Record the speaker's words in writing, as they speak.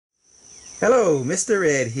Hello, Mr.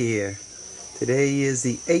 Ed here. Today is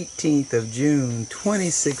the 18th of June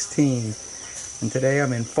 2016, and today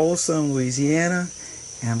I'm in Folsom, Louisiana,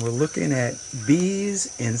 and we're looking at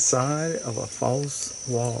bees inside of a false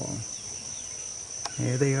wall.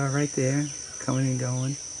 There they are right there, coming and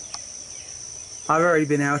going. I've already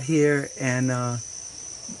been out here and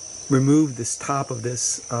removed this top of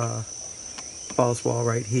this false wall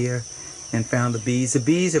right here and found the bees. The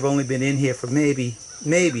bees have only been in here for maybe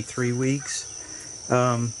 3 weeks.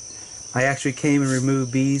 I actually came and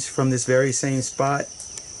removed bees from this very same spot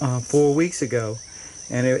 4 weeks ago,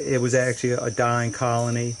 and it was actually a dying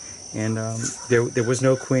colony, and there was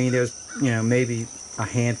no queen. There was maybe a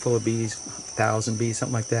handful of bees, 1,000 bees,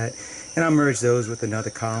 something like that, and I merged those with another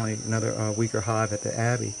colony, another weaker hive at the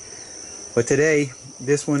Abbey. But today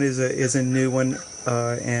this one is a new one,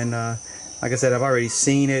 and like I said, I've already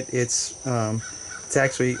seen it. It's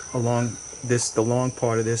actually along the long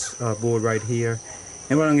part of this board right here.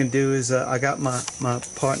 And what I'm going to do is I got my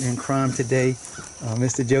partner in crime today,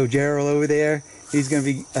 Mr. Joe Gerald over there. He's going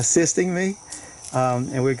to be assisting me,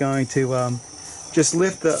 and we're going to just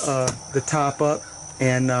lift the top up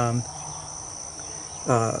and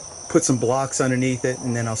put some blocks underneath it,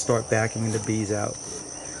 and then I'll start vacuuming the bees out.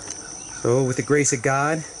 So with the grace of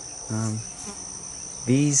God,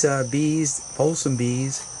 these bees, Folsom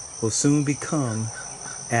bees, will soon become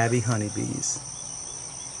Abbey honeybees.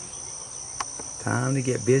 Time to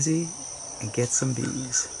get busy and get some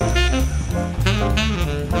bees.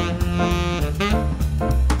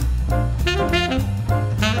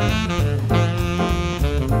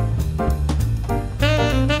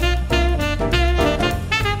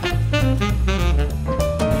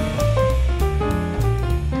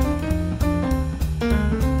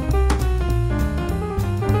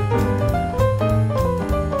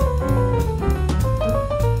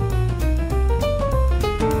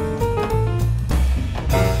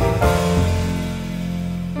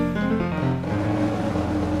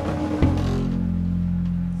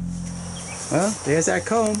 Well, there's that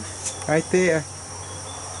comb right there,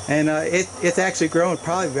 and it's actually grown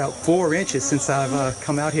probably about 4 inches since I've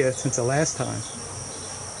come out here since the last time.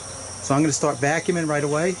 So I'm going to start vacuuming right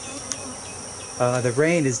away. The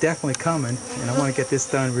rain is definitely coming, and I want to get this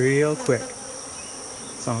done real quick.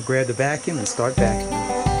 So I'm going to grab the vacuum and start vacuuming.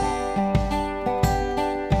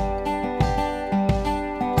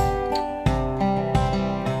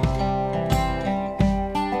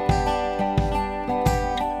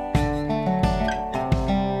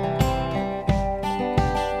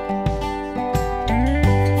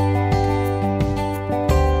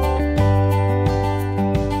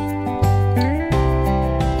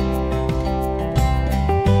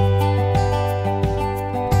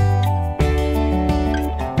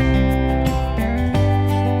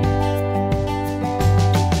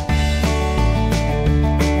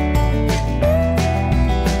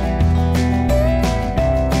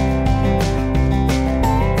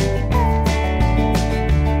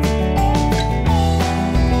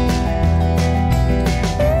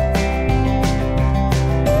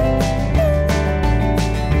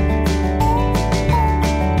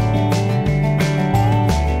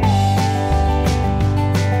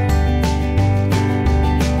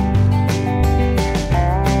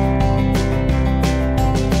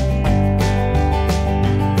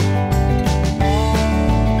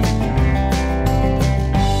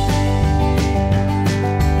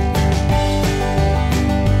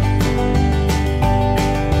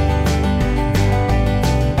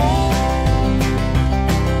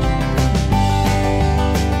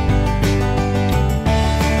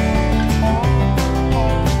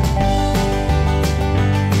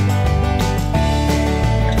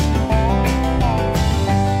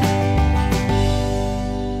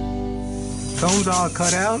 Comb's all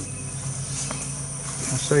cut out.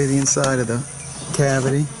 I'll show you the inside of the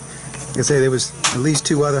cavity. Like I say, there was at least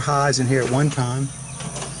 2 other hives in here at one time.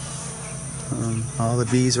 All the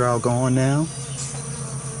bees are all gone now.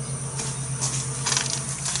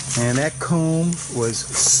 And that comb was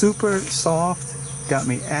super soft, got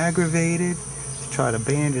me aggravated to try to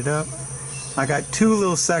band it up. I got 2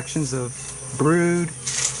 little sections of brood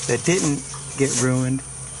that didn't get ruined,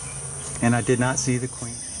 and I did not see the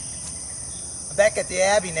queen. I'm back at the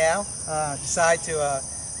Abbey now. Decided to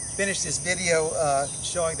finish this video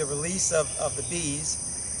showing the release of the bees,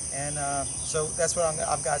 and so that's what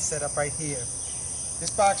I've got set up right here. This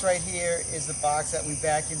box right here is the box that we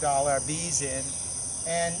vacuumed all our bees in,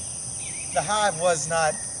 and the hive was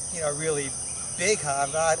not, really big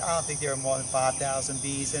hive. I don't think there were more than 5,000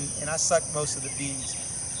 bees, and I sucked most of the bees.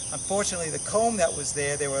 Unfortunately, the comb that was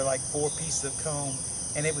there were like 4 pieces of comb,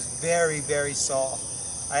 and it was very, very soft.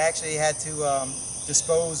 I actually had to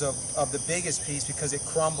dispose of the biggest piece because it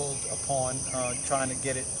crumbled upon trying to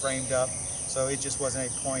get it framed up, so it just wasn't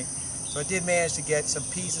a point. So I did manage to get some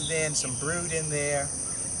pieces in, some brood in there,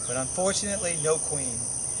 but unfortunately no queen.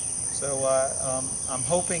 So I'm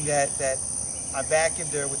hoping that I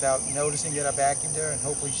vacuumed her without noticing that I vacuumed her, and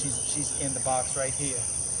hopefully she's in the box right here.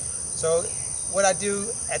 So what I do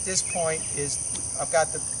at this point is I've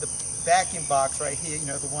got the vacuum box right here, you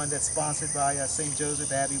know, the one that's sponsored by St.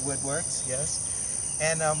 Joseph Abbey Woodworks, yes.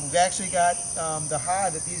 And we've actually got the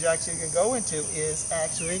hive that these are actually going to go into is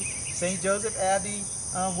actually St. Joseph Abbey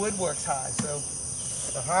Woodworks hive. So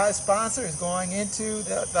the hive sponsor is going into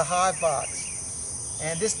the hive box.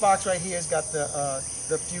 And this box right here has got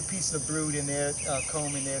the few pieces of brood in there,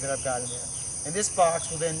 comb in there that I've got in there. And this box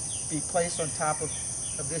will then be placed on top of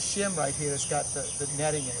this shim right here that's got the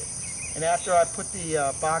netting in it. And after I put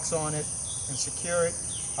the box on it and secure it,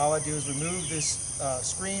 all I do is remove this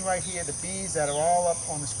screen right here. The bees that are all up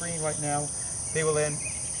on the screen right now, they will then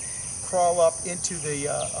crawl up into the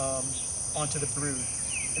onto the brood.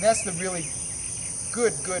 And that's the really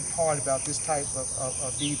good part about this type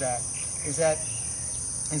of bee vac, is that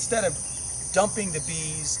instead of dumping the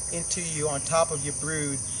bees into you on top of your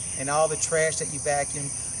brood and all the trash that you vacuum,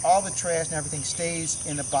 all the trash and everything stays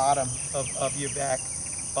in the bottom of your vac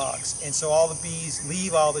box. And so all the bees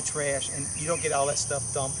leave all the trash and you don't get all that stuff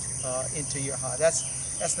dumped into your hive.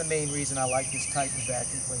 That's the main reason I like this type of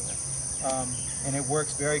vacuum cleaner. And it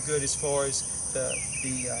works very good as far as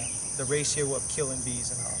the ratio of killing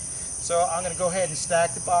bees and all. So I'm going to go ahead and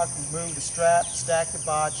stack the box, remove the strap, stack the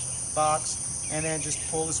box, and then just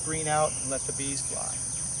pull the screen out and let the bees fly.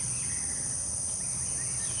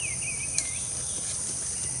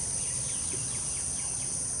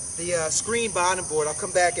 The screen bottom board, I'll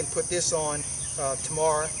come back and put this on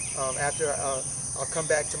tomorrow. After I'll come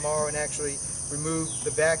back tomorrow and actually remove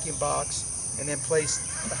the vacuum box and then place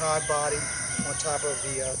the hive body on top of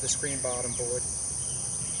the screen bottom board.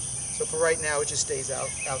 So for right now, it just stays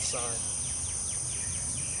outside.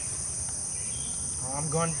 All I'm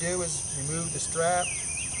going to do is remove the strap.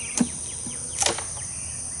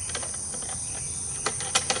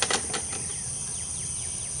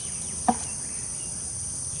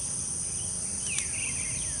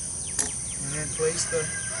 And then place the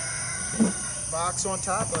box on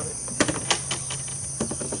top of it.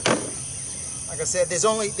 Like I said, there's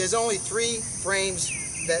only 3 frames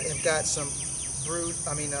that have got some brood,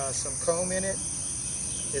 some comb in it.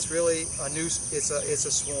 It's really it's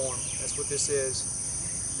a swarm. That's what this is.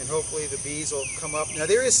 And hopefully the bees will come up. Now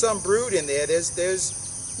there is some brood in there. There's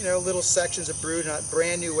little sections of brood, not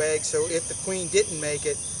brand new eggs. So if the queen didn't make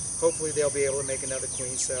it, hopefully they'll be able to make another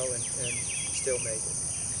queen cell and still make it.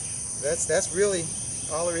 That's really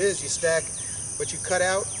all there is. You stack what you cut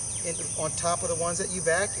out on top of the ones that you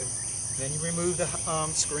vacuum. Then you remove the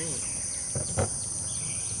screen.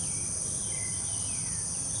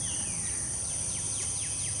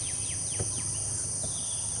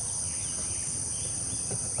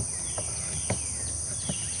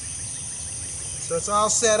 So it's all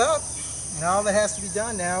set up, and all that has to be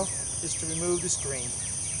done now is to remove the screen.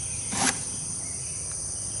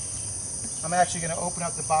 I'm actually going to open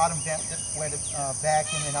up the bottom where the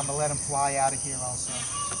vacuum, and I'm going to let them fly out of here also.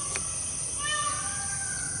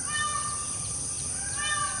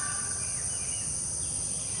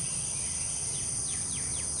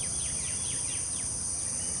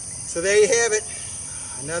 So there you have it,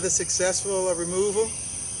 another successful removal.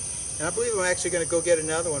 And I believe I'm actually going to go get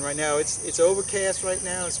another one right now. It's overcast right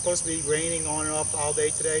now. It's supposed to be raining on and off all day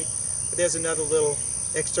today. But there's another little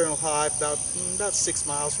external hive about 6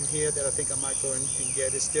 miles from here that I think I might go and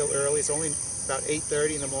get. It's still early. It's only about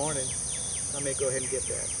 8:30 in the morning. I may go ahead and get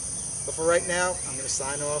that. But for right now, I'm going to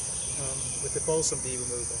sign off with the Folsom bee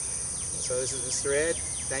removal. So this is Mr. Ed.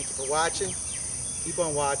 Thank you for watching. Keep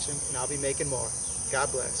on watching, and I'll be making more. God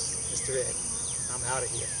bless. Mr. Ed. I'm out of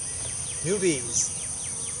here. New bees.